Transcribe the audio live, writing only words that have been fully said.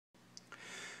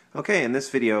Okay, in this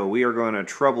video we are going to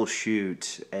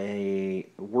troubleshoot a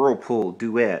Whirlpool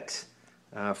Duet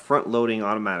front-loading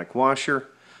automatic washer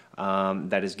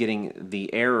that is getting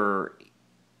the error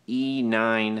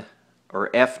E9 or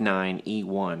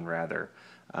F9E1 rather.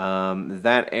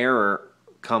 That error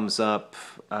comes up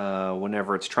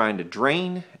whenever it's trying to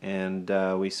drain, and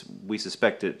we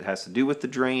suspect it has to do with the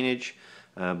drainage,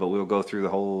 but we'll go through the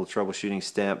whole troubleshooting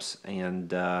steps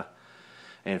and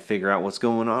figure out what's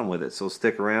going on with it. So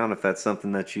stick around if that's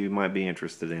something that you might be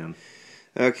interested in.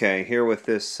 Okay, here with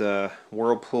this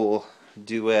Whirlpool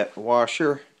Duet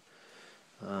washer.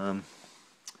 The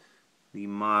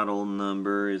model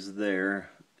number is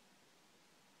there,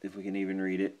 if we can even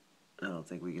read it. I don't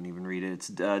think we can even read it.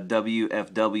 It's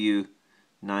WFW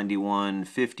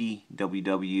 9150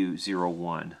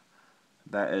 WW01.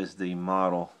 That is the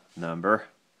model number.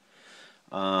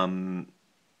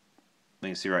 You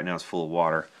can see right now it's full of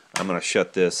water. I'm going to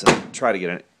shut this and try to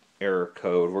get an error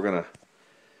code.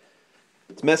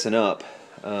 It's messing up.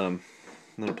 I'm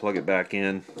going to plug it back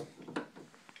in.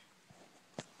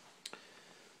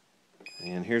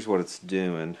 And here's what it's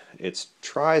doing. It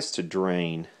tries to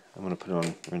drain. I'm going to put it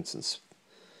on rinse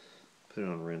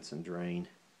and drain.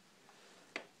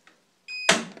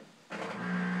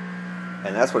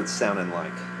 And that's what it's sounding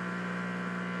like.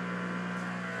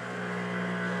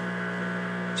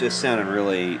 Just sounding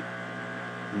really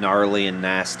gnarly and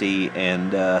nasty,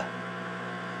 and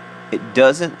it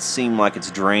doesn't seem like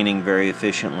it's draining very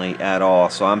efficiently at all.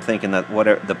 So I'm thinking that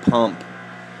whatever the pump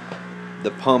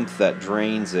that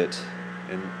drains it,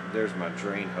 and there's my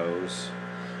drain hose,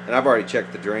 and I've already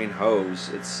checked the drain hose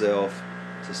itself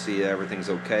to see everything's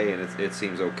okay, and it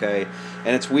seems okay.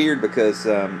 And it's weird because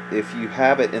if you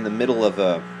have it in the middle of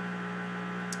a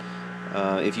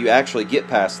if you actually get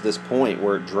past this point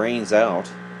where it drains out,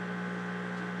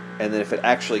 and then if it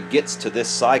actually gets to this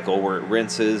cycle where it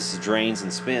rinses, drains,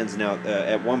 and spins, now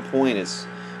at one point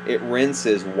it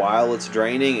rinses while it's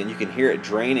draining, and you can hear it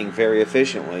draining very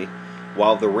efficiently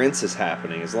while the rinse is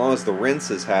happening. As long as the rinse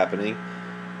is happening,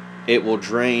 it will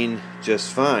drain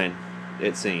just fine,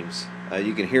 it seems.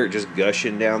 You can hear it just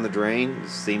gushing down the drain.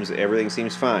 Everything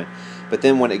seems fine. But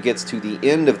then when it gets to the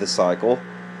end of the cycle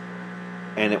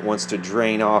and it wants to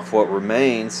drain off what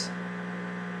remains,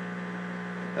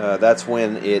 that's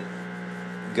when it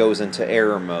goes into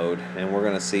error mode, and we're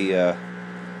going to see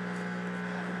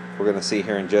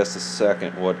here in just a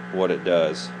second what it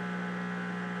does.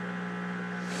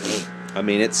 I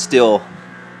mean, it's still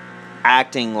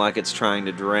acting like it's trying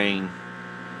to drain,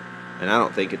 and I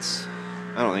don't think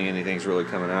anything's really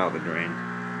coming out of the drain.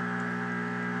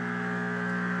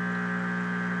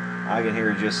 I can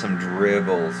hear just some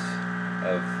dribbles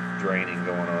of draining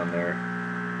going on there.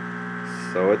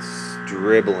 So it's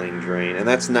dribbling drain, and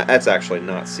that's actually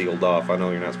not sealed off. I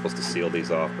know you're not supposed to seal these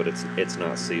off, but it's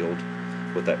not sealed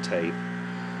with that tape.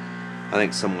 I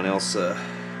think someone else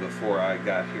before I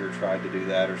got here tried to do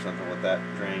that or something with that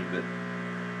drain, but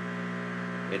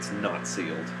it's not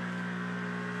sealed.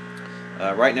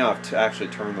 Right now I've actually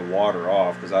turned the water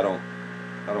off because I don't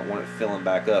want it filling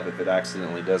back up. If it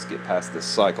accidentally does get past this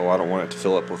cycle, I don't want it to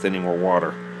fill up with any more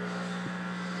water.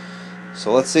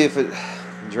 So let's see if it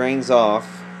drains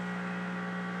off.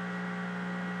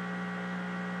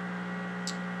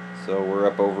 So we're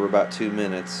up over about 2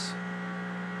 minutes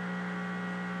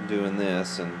doing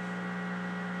this, and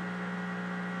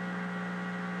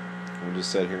we'll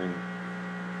just sit here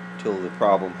until the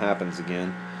problem happens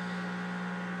again.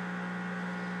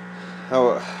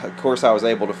 Of course, I was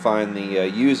able to find the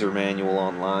user manual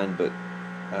online, but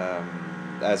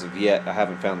as of yet I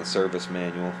haven't found the service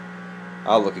manual.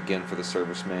 I'll look again for the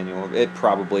service manual. It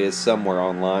probably is somewhere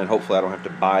online. Hopefully I don't have to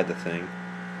buy the thing.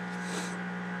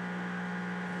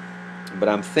 But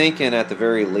I'm thinking at the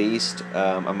very least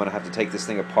I'm going to have to take this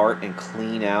thing apart and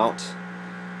clean out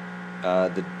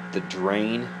the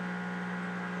drain,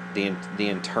 the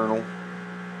internal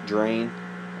drain.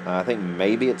 I think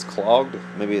maybe it's clogged.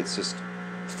 Maybe it's just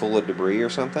full of debris or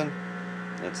something.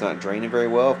 It's not draining very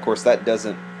well. Of course, that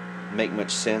doesn't make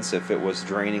much sense if it was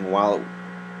draining while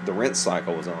the rinse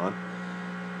cycle was on.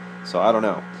 So I don't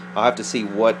know. I'll have to see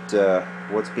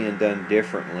what's being done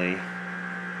differently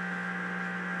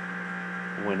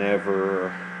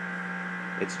whenever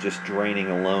it's just draining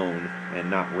alone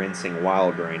and not rinsing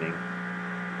while draining.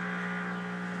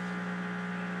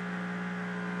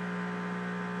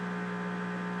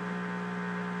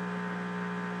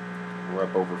 We're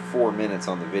up over 4 minutes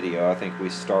on the video. I think we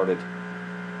started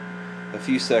a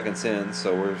few seconds in,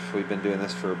 so we've been doing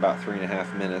this for about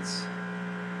 3.5 minutes,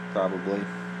 probably.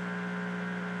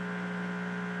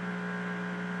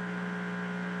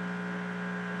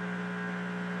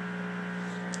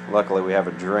 Luckily we have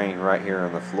a drain right here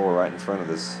on the floor right in front of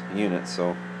this unit,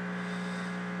 so,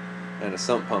 and a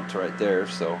sump pump's right there,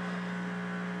 so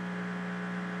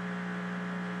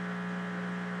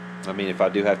I mean, if I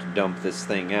do have to dump this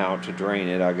thing out to drain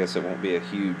it, I guess it won't be a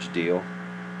huge deal,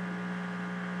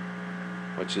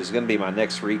 which is going to be my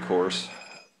next recourse.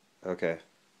 Okay.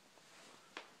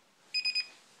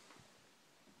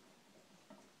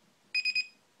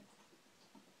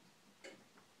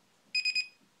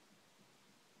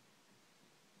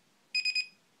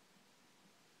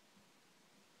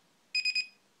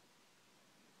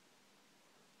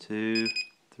 Two,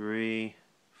 three,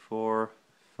 4,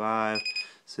 5,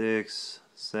 6,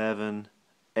 7,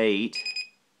 8,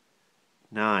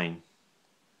 9.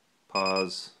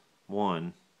 Pause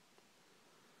 1.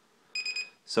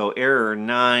 So error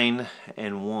 9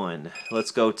 and 1.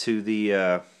 Let's go to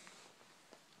the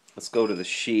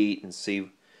sheet and see.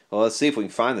 Well, let's see if we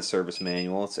can find the service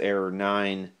manual. It's error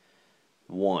 9,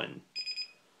 1.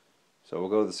 So we'll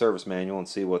go to the service manual and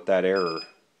see what that error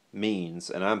means,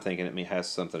 and I'm thinking it has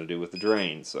something to do with the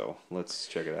drain, so let's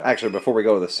check it out. Actually, before we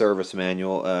go to the service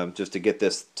manual, just to get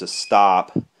this to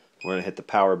stop, we're going to hit the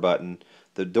power button.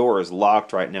 The door is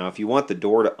locked right now. If you want the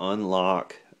door to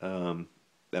unlock, and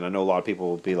I know a lot of people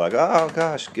will be like, oh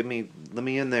gosh, let me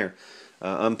in there.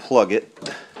 Unplug it.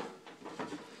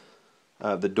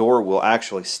 The door will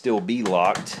actually still be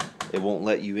locked. It won't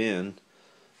let you in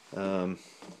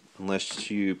unless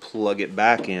you plug it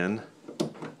back in.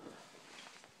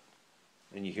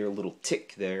 And you hear a little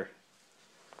tick there.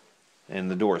 And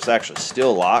the door is actually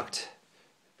still locked,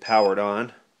 powered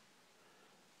on.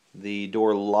 The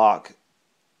door lock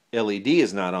LED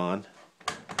is not on,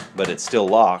 but it's still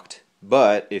locked.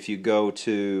 But if you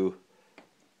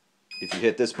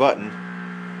hit this button,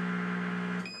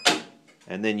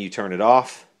 and then you turn it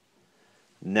off,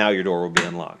 now your door will be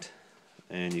unlocked,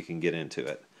 and you can get into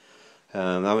it.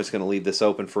 I'm just going to leave this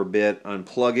open for a bit,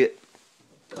 unplug it.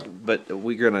 But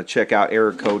we're going to check out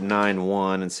error code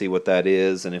 9.1 and see what that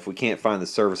is. And if we can't find the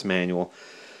service manual,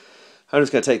 I'm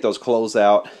just going to take those clothes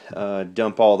out,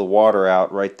 dump all the water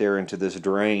out right there into this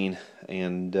drain,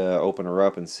 and open her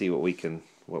up and see what we can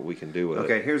do with it.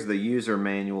 Okay, here's the user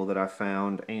manual that I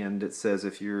found, and it says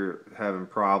if you're having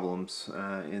problems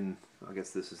I guess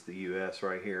this is the US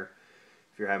right here.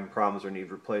 If you're having problems or need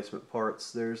replacement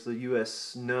parts, there's the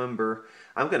US number.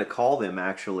 I'm going to call them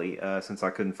actually, since I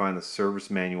couldn't find the service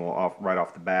manual right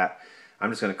off the bat. I'm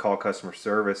just going to call customer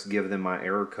service, give them my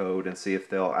error code, and see if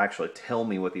they'll actually tell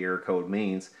me what the error code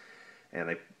means.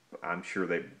 And I'm sure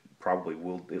they probably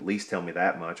will at least tell me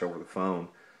that much over the phone.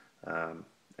 And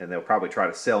they'll probably try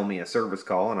to sell me a service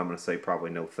call, and I'm going to say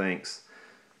probably no thanks.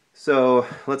 So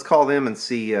let's call them and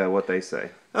see what they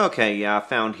say. Okay, yeah, I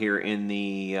found here in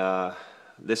the...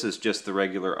 this is just the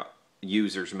regular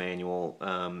user's manual.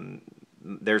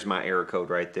 There's my error code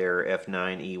right there,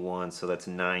 F9E1, so that's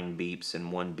 9 beeps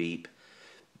and 1 beep.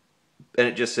 And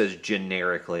it just says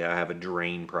generically I have a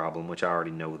drain problem, which I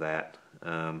already know that.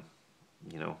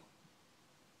 You know,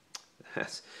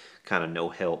 that's kind of no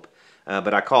help.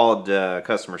 But I called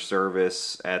customer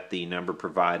service at the number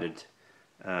provided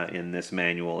in this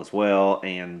manual as well,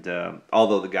 and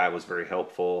although the guy was very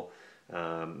helpful,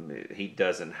 he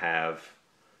does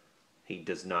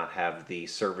not have the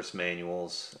service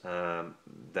manuals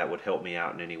that would help me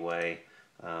out in any way.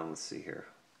 Let's see here.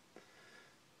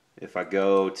 If I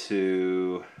go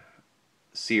to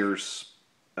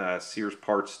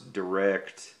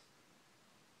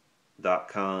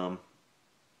SearsPartsDirect.com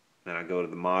and I go to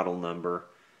the model number,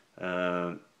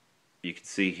 you can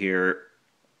see here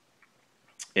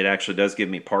it actually does give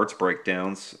me parts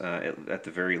breakdowns at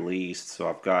the very least. So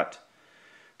I've got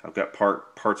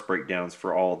parts breakdowns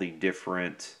for all the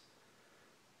different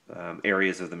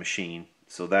areas of the machine.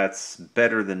 So that's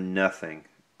better than nothing.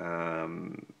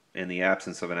 In the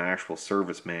absence of an actual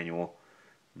service manual,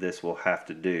 this will have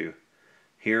to do.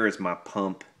 Here is my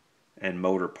pump and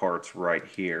motor parts right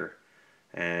here.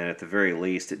 And at the very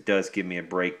least, it does give me a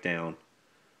breakdown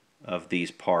of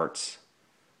these parts.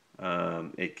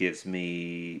 It gives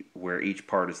me where each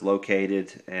part is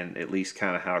located and at least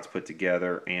kind of how it's put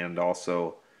together, and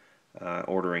also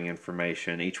ordering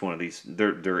information. Each one of these,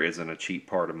 there isn't a cheap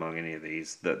part among any of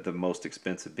these. The most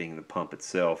expensive being the pump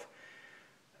itself,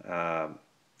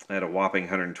 at a whopping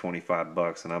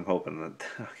 $125, and I'm hoping that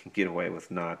I can get away with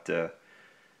not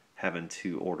having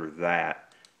to order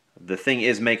that. The thing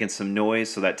is making some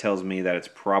noise, so that tells me that it's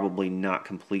probably not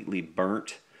completely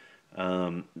burnt.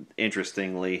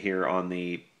 Interestingly, here on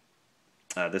the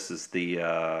this is the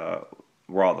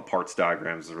where all the parts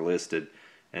diagrams are listed,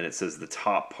 and it says the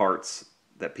top parts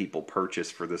that people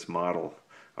purchase for this model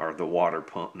are the water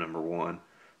pump number 1.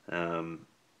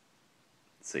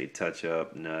 See, touch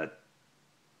up, nut,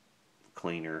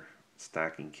 cleaner,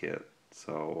 stacking kit.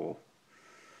 So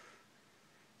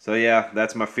yeah,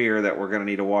 that's my fear, that we're going to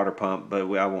need a water pump, but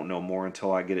I won't know more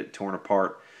until I get it torn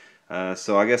apart.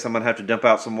 So I guess I'm going to have to dump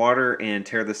out some water and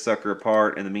tear this sucker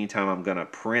apart. In the meantime, I'm going to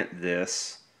print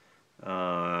this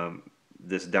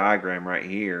this diagram right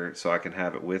here so I can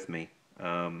have it with me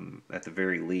at the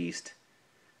very least.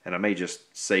 And I may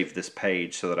just save this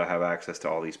page so that I have access to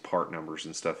all these part numbers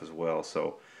and stuff as well.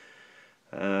 So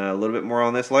a little bit more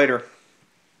on this later.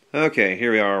 Okay,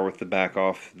 here we are with the back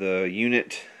off the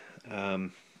unit.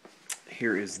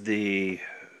 Here is the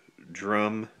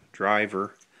drum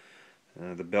driver,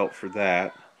 the belt for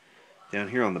that. Down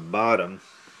here on the bottom,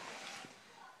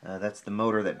 that's the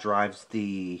motor that drives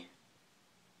the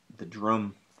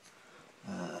drum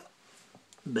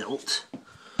belt.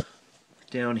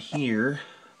 Down here,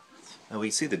 we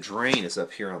see the drain is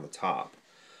up here on the top.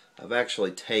 I've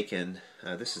actually taken,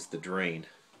 this is the drain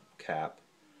cap,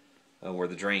 where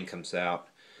the drain comes out,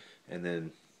 and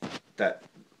then that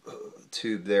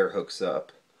tube there hooks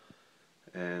up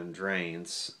and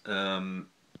drains. I'm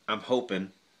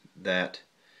hoping that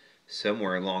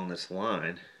somewhere along this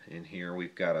line in here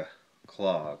we've got a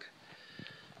clog.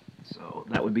 So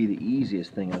that would be the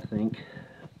easiest thing, I think.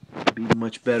 It'd be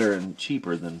much better and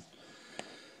cheaper than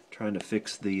trying to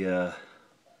fix the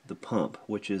pump,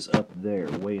 which is up there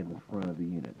way in the front of the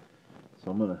unit.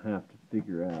 So I'm going to have to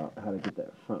figure out how to get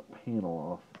that front panel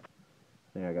off.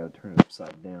 I think I got to turn it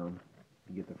upside down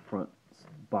and get the front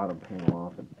bottom panel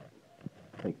off and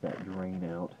take that drain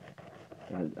out.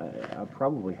 And I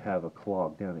probably have a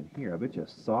clog down in here. I bet you a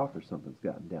sock or something's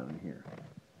gotten down in here.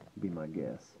 Would be my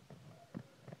guess.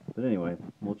 But anyway,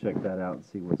 we'll check that out and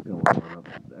see what's going on.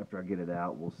 After I get it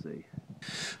out, we'll see.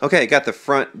 Okay, got the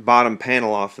front bottom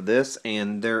panel off of this,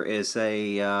 and there is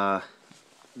a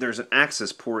there's an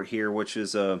access port here, which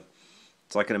is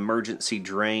it's like an emergency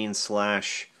drain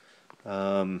slash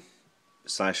lint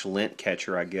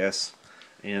catcher, I guess.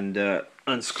 And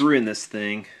unscrewing this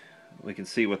thing, we can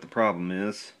see what the problem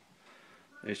is.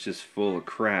 It's just full of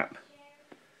crap.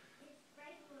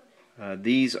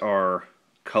 These are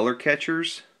color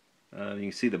catchers. You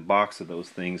can see the box of those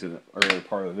things in the earlier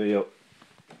part of the video.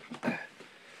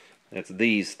 That's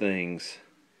these things.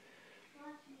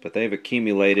 But they've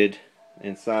accumulated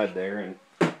inside there, and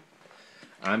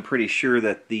I'm pretty sure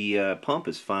that the pump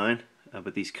is fine.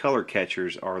 But these color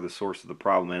catchers are the source of the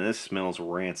problem, and this smells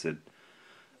rancid.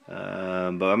 But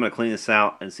I'm going to clean this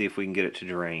out and see if we can get it to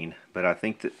drain. But I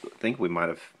think we might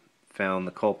have found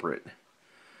the culprit.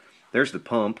 There's the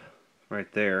pump right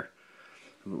there.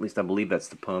 At least I believe that's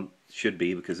the pump. Should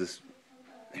be, because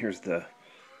here's the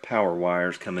power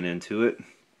wires coming into it.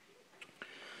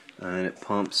 And it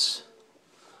pumps,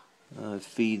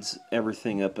 feeds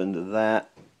everything up into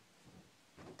that.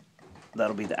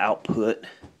 That'll be the output.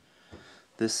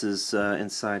 This is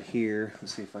inside here.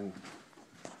 Let's see if I can,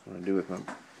 what do I do with my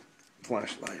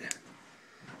flashlight.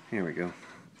 Here we go.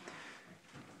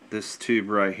 This tube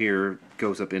right here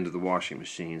goes up into the washing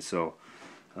machine. So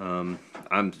I'm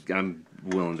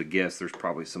willing to guess there's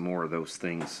probably some more of those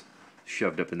things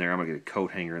shoved up in there. I'm gonna get a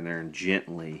coat hanger in there and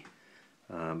gently,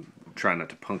 try not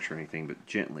to puncture anything, but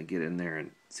gently get in there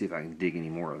and see if I can dig any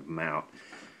more of them out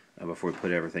before we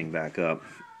put everything back up.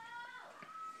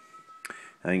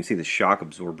 You can see the shock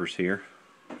absorbers here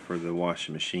for the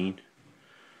washing machine.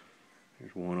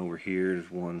 There's one over here.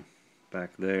 There's one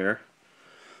back there.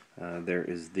 There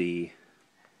is the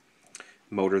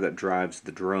motor that drives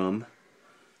the drum.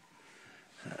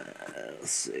 Let's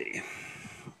see.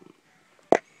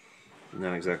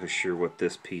 Not exactly sure what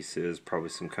this piece is. Probably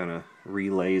some kind of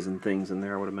relays and things in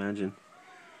there, I would imagine.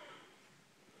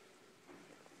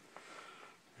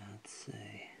 Let's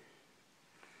see.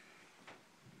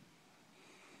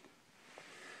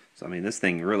 So, I mean, this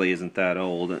thing really isn't that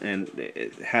old. And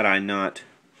had I not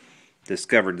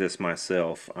discovered this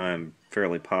myself, I'm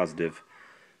fairly positive.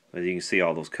 But you can see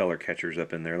all those color catchers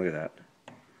up in there. Look at that.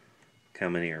 How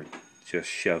many are just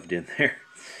shoved in there?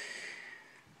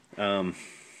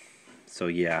 So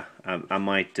yeah, I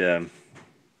might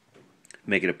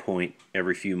make it a point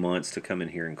every few months to come in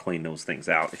here and clean those things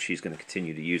out if she's going to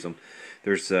continue to use them.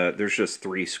 There's just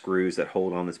 3 screws that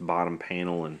hold on this bottom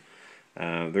panel, and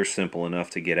they're simple enough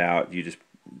to get out. You just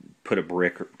put a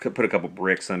couple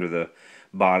bricks under the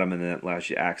bottom, and then it allows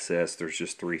you access. There's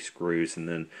just 3 screws, and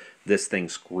then this thing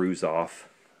screws off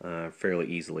fairly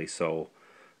easily. So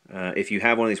if you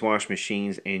have one of these wash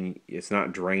machines and it's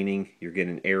not draining, you're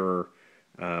getting error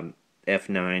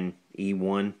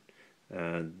F9E1,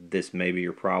 this may be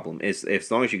your problem.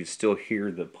 As long as you can still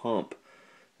hear the pump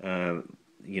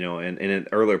you know, and in an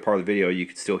earlier part of the video, you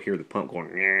could still hear the pump going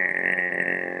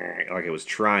like it was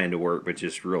trying to work, but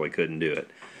just really couldn't do it.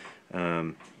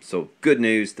 So good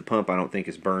news, the pump I don't think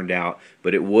is burned out,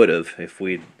 but it would have if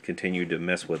we'd continued to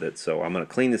mess with it. So I'm going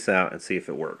to clean this out and see if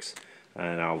it works,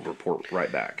 and I'll report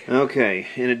right back. Okay,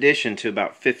 in addition to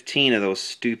about 15 of those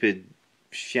stupid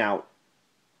Shout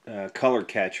color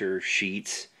catcher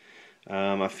sheets,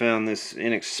 I found this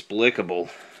inexplicable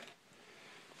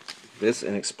thing.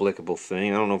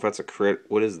 I don't know if that's a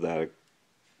correct, what is that?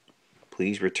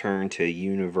 Please return to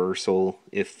universal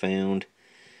if found,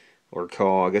 or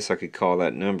call, I guess I could call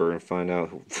that number and find out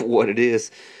what it is.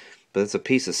 But it's a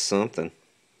piece of something.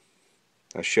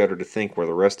 I shudder to think where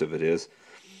the rest of it is.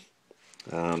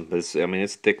 But it's, I mean,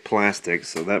 it's thick plastic,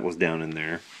 so that was down in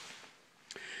there.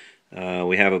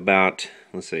 We have about,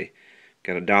 let's see,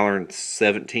 got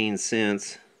 $1.17.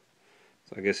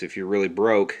 So I guess if you're really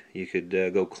broke, you could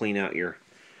go clean out your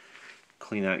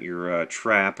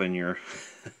trap and your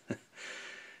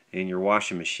in your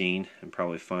washing machine and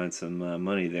probably find some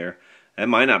money there. That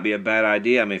might not be a bad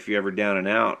idea. I mean, if you're ever down and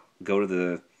out, go to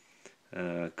the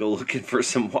go looking for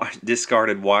some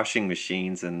discarded washing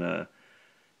machines and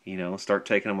you know, start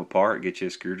taking them apart. Get you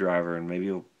a screwdriver, and maybe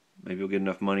you'll get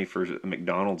enough money for a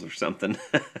McDonald's or something.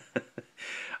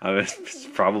 It's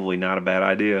probably not a bad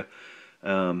idea.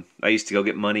 I used to go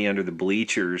get money under the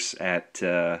bleachers at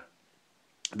the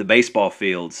baseball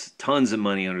fields. Tons of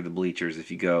money under the bleachers.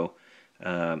 If you go,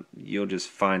 you'll just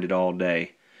find it all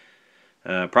day.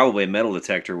 Probably a metal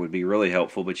detector would be really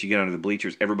helpful, but you get under the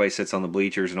bleachers, everybody sits on the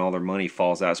bleachers and all their money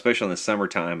falls out, especially in the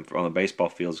summertime on the baseball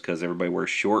fields because everybody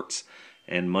wears shorts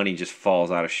and money just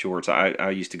falls out of shorts. I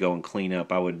used to go and clean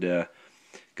up. I would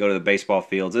go to the baseball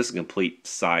fields. This is a complete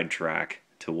sidetrack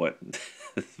to what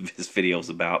this video is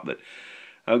about, but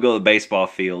I would go to the baseball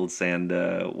fields, and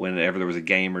whenever there was a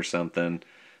game or something,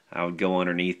 I would go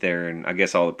underneath there, and I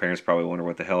guess all the parents probably wonder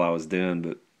what the hell I was doing,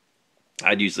 but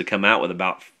I'd usually come out with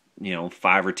about, you know,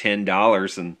 $5 or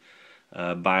 $10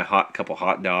 and buy a couple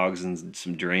hot dogs and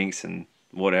some drinks and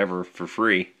whatever for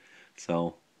free.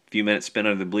 So a few minutes spent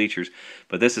under the bleachers.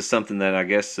 But this is something that I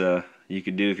guess you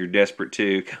could do if you're desperate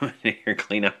too. Come in here and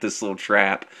clean up this little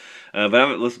trap.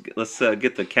 But let's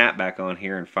get the cat back on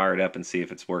here and fire it up and see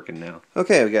if it's working now.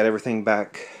 Okay, we got everything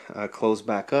back closed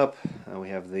back up. We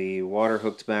have the water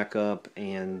hooked back up,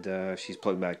 and she's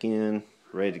plugged back in,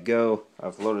 ready to go.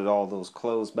 I've loaded all those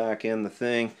clothes back in the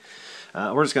thing.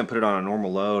 We're just going to put it on a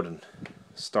normal load and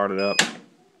start it up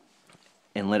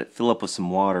and let it fill up with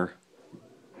some water.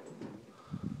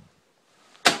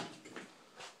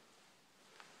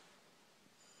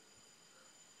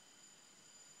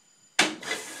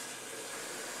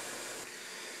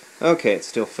 Okay, it's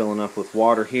still filling up with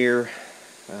water here.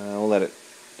 We'll let it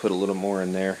put a little more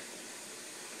in there.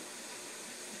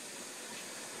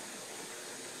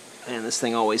 And this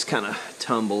thing always kind of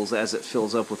tumbles as it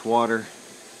fills up with water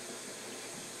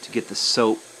to get the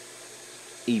soap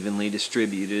evenly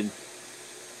distributed.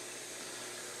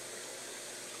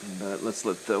 But let's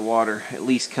let the water at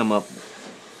least come up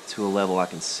to a level I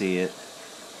can see it.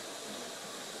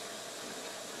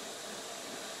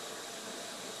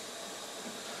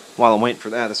 While I'm waiting for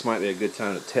that, this might be a good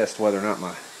time to test whether or not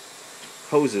my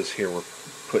hoses here were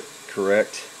put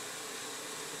correct.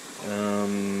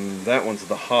 That one's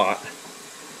the hot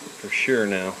for sure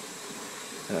now.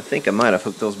 And I think I might have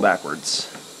hooked those backwards.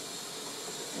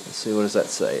 Let's see, what does that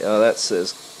say? Oh, that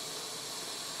says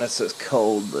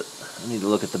cold, but I need to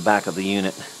look at the back of the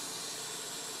unit.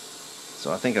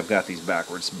 So I think I've got these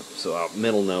backwards. So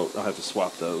middle note, I'll have to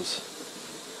swap those.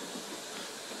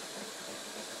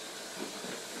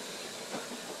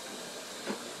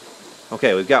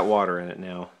 Okay, we've got water in it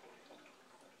now.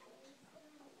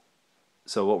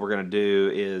 So what we're going to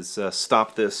do is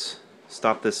stop this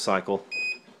cycle,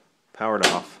 power it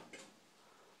off.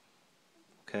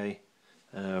 Okay,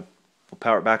 we'll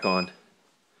power it back on,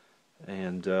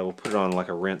 and we'll put it on like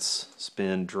a rinse,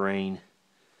 spin, drain,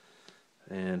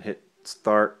 and hit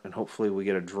start, and hopefully we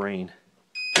get a drain.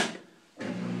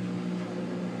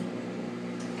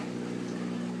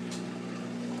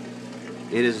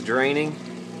 It is draining,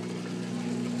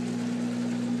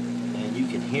 and you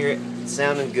can hear it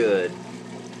sounding good.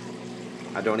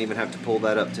 I don't even have to pull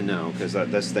that up to know, because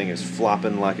this thing is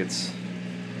flopping like it's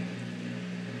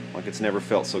never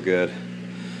felt so good.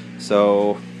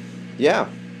 So yeah,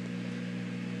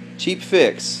 cheap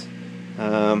fix.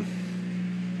 If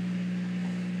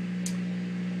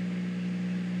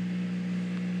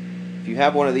you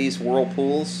have one of these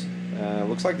Whirlpools,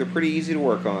 looks like they're pretty easy to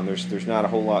work on. There's not a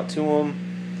whole lot to them.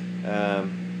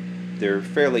 They're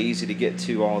fairly easy to get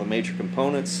to all the major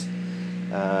components.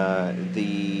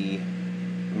 The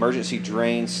emergency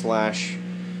drain slash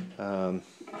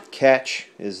catch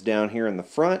is down here in the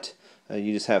front.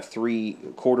 You just have 3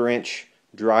 1/4-inch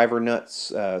driver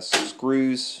nuts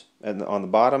screws on the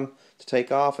bottom to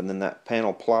take off, and then that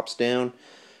panel plops down,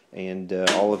 and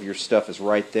all of your stuff is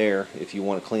right there if you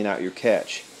want to clean out your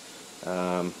catch.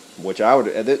 Which I would.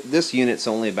 This unit's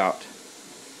only about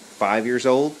 5 years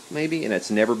old, maybe, and it's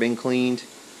never been cleaned.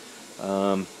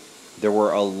 There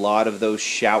were a lot of those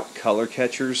Shout color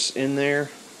catchers in there.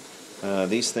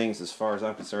 These things, as far as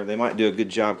I'm concerned, they might do a good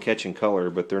job catching color,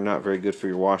 but they're not very good for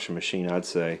your washing machine, I'd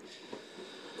say.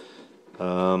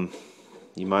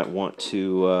 You might want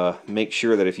to make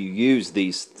sure that if you use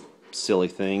these silly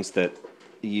things that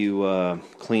you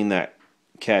clean that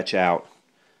catch out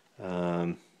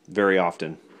very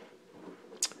often.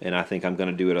 And I think I'm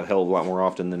going to do it a hell of a lot more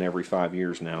often than every 5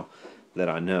 years now that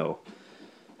I know.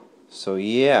 So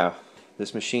yeah,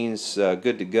 this machine's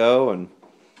good to go, and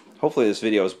hopefully this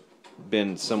video has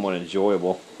been somewhat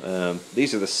enjoyable.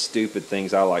 These are the stupid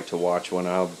things I like to watch when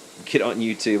I get on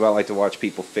YouTube. I like to watch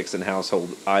people fixing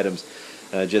household items.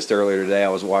 Just earlier today I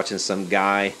was watching some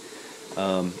guy.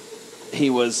 He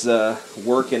was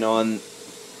working on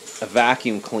a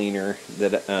vacuum cleaner,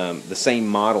 that the same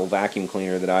model vacuum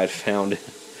cleaner that I had found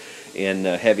in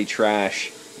heavy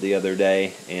trash the other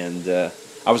day, and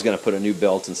I was going to put a new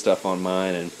belt and stuff on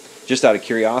mine, and just out of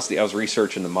curiosity I was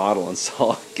researching the model and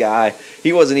saw a guy.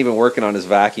 He wasn't even working on his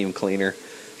vacuum cleaner.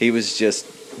 He was just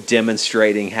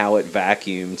demonstrating how it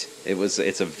vacuumed.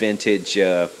 It's a vintage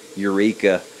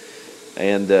Eureka,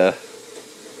 and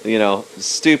you know,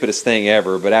 stupidest thing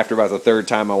ever, but after about the 3rd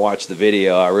time I watched the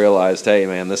video, I realized, hey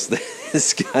man,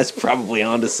 this guy's probably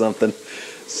onto something.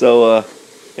 So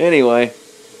anyway,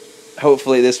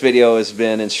 hopefully this video has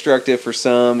been instructive for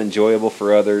some, enjoyable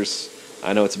for others.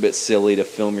 I know it's a bit silly to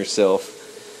film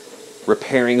yourself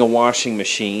repairing a washing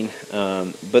machine,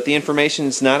 but the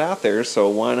information's not out there, so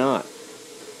why not?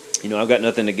 You know, I've got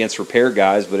nothing against repair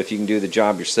guys, but if you can do the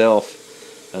job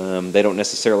yourself, they don't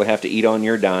necessarily have to eat on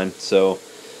your dime. So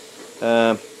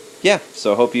yeah,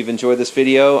 so I hope you've enjoyed this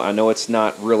video. I know it's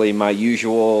not really my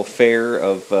usual fare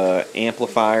of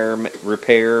amplifier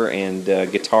repair and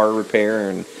guitar repair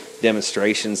and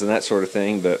demonstrations and that sort of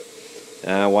thing, but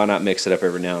why not mix it up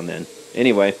every now and then?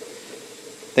 Anyway,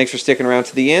 thanks for sticking around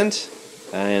to the end,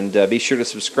 and be sure to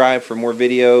subscribe for more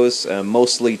videos,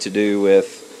 mostly to do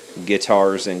with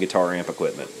guitars and guitar amp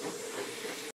equipment.